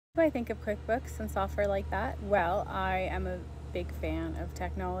Do I think of QuickBooks and software like that? Well, I am a big fan of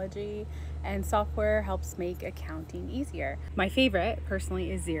technology, and software helps make accounting easier. My favorite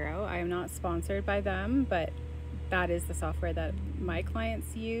personally is Xero. I am not sponsored by them, but that is the software that my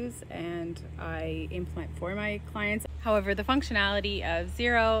clients use and I implement for my clients. However, the functionality of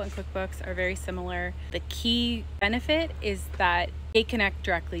Xero and QuickBooks are very similar. The key benefit is that they connect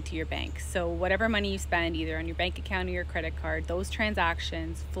directly to your bank. So whatever money you spend either on your bank account or your credit card, those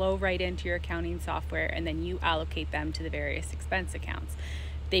transactions flow right into your accounting software, and then you allocate them to the various expense accounts.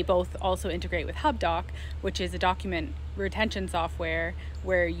 They both also integrate with HubDoc, which is a document retention software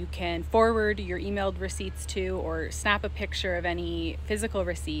where you can forward your emailed receipts to or snap a picture of any physical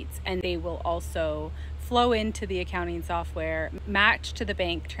receipts, and they will also flow into the accounting software, match to the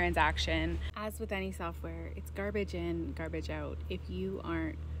bank transaction. As with any software, it's garbage in, garbage out. If you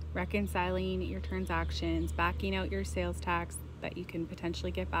aren't reconciling your transactions, backing out your sales tax that you can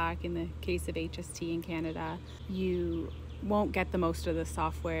potentially get back in the case of HST in Canada, you won't get the most of the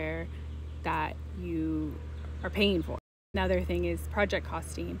software that you are paying for. Another thing is project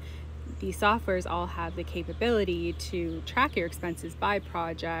costing. These softwares all have the capability to track your expenses by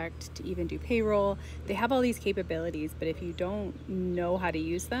project, to even do payroll. They have all these capabilities, but if you don't know how to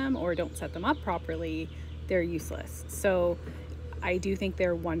use them or don't set them up properly, they're useless. So I do think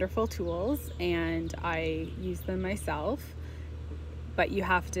they're wonderful tools and I use them myself, but you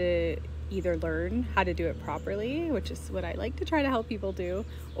have to either learn how to do it properly, which is what I like to try to help people do,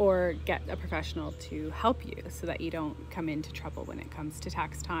 or get a professional to help you so that you don't come into trouble when it comes to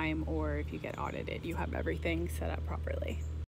tax time, or if you get audited, you have everything set up properly.